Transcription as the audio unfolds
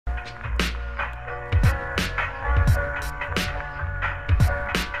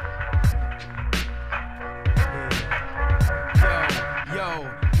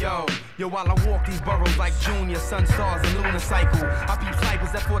Yo, while I walk these boroughs like Junior, Sun Stars, and Lunar Cycle, I peep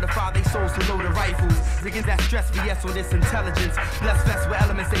snipers that fortify they souls to load the rifles. Niggas that stress VS on this intelligence. Blessed vest with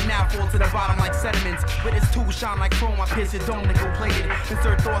elements, they now fall to the bottom like sediments. With its tools shine like chrome, I pierce your dome, nickel plated.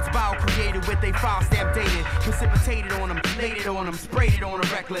 Insert thoughts bio-created with they file stamp dated. Precipitated on them, laid it on them, sprayed it on them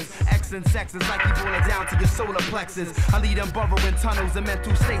reckless. X and sexes like you boil it down to your solar plexus. I lead them burrowing tunnels and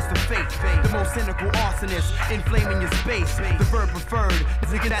mental states to fate. The most cynical arsonist, inflaming your space. The verb preferred,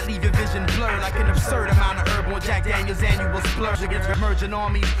 nigga that leave your vision blurred like an absurd amount of herb on Jack Daniels' annual splurge against emerging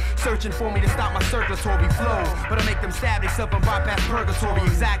armies, searching for me to stop my circulatory flow. But I make them stab themselves and bypass purgatory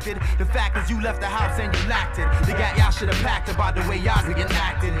exacted. The fact is you left the house and you lacked it. The gat y'all should have packed about the way y'all getting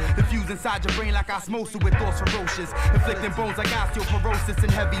acted. Diffused inside your brain like osmosis with thoughts ferocious. Inflicting bones like osteoporosis in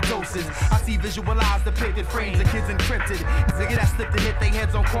heavy doses. I see visualized depicted frames of kids encrypted. Nigga that slipped and hit their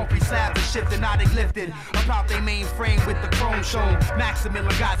heads on concrete slabs and shifted, now they lifted. About they mainframe with the chrome shown.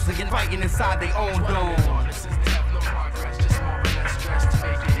 Maximilian gods again fighting inside their own dome. This is death, no progress, just more or less stress to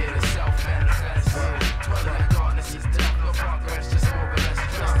make it in itself manifest. Dwelling in darkness is death, no progress, just more or less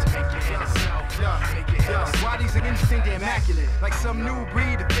stress to make it in itself. Why these niggas think they're immaculate? Like some new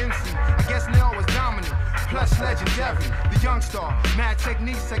breed of MC. I guess Nell was dominant, plus legendary. The young star, mad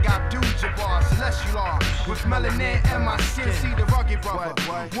techniques, I got dude Jabbar, celestial R. With melanin and my skin, see the rugged brother.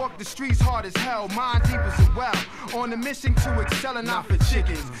 Walk the streets hard as hell, mind deep as a well. On a mission to excel and not for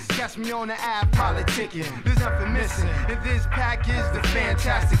chickens. Catch me on the app, politicking. There's nothing missing. In this package, the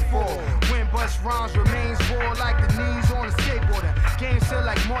Fantastic Four. When bust rhymes remains raw like the knees on a skateboarder. Game still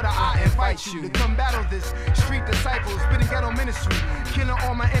like mortar, I invite you to come battle this. Street disciples, spitting ghetto ministry. Killing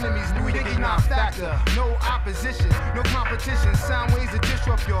all my enemies, Louis Diggy non-factor. No opposition, no competition. Sound ways to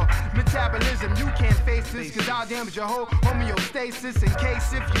disrupt your metabolism. You can't face this, cause I'll damage your whole homeostasis. In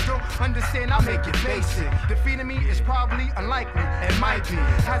case if you don't understand, I'll make it basic. Defeating me is probably unlikely, it might be.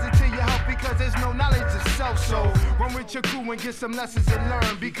 Hazard to your health because there's no knowledge of self. So run with your crew and get some lessons and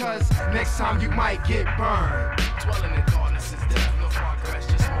learn, because next time you might get burned. Dwelling in darkness is death, no progress,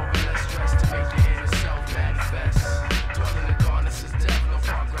 just more or less stress to make it in itself manifest. Dwelling in darkness is death, no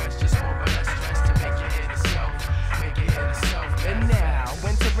progress, just more or less stress to make it in itself manifest. And now,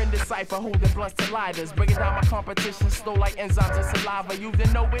 entering the cipher, holding blunts to lighters, breaking down my competition slow like enzymes and saliva. You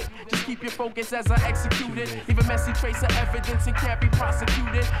didn't know it, just keep your focus as I execute it. Leave a messy trace of evidence and can't be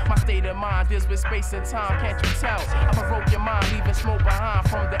prosecuted. My state of mind is with space and time, can't you tell? I provoke your mind, leaving smoke behind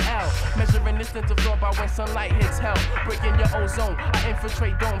from the L. Measuring distance of thought by when sunlight hits hell. Breaking your ozone, I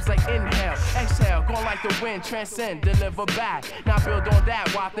infiltrate domes like inhale, exhale, going like the wind, transcend, deliver back. Now build on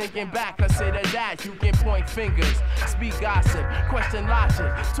that while thinking back. Consider that you can point fingers, speak gossip, question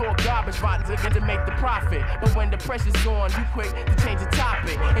logic, talk garbage about to make the profit. But when the pressure's on, you quick to change the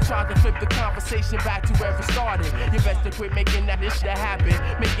topic and try to flip the conversation back to where it started. You best to quit making that shit a habit,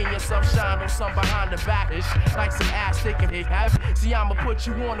 making yourself shine on some behind the back ish, like some ass sticking it have. See, I'ma put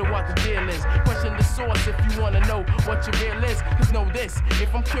you on to what the deal is. Question the source if you wanna know what your real is. Cause know this,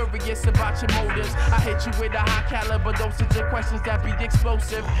 if I'm curious about your motives, I hit you with a high caliber dosage of questions that be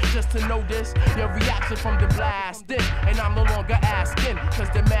explosive. Just to know this, your reaction from the blast in, and I'm no longer asking, cause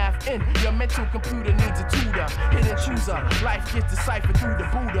the math in your mental computer needs a tutor, hidden chooser. Life gets deciphered through the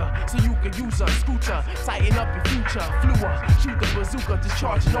Buddha, so you can use a scooter, tighten up your future, fluor, shoot the bazooka,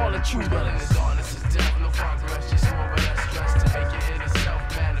 discharging all the tutor. Dwelling in darkness is death, no progress, just more or less stress to make it in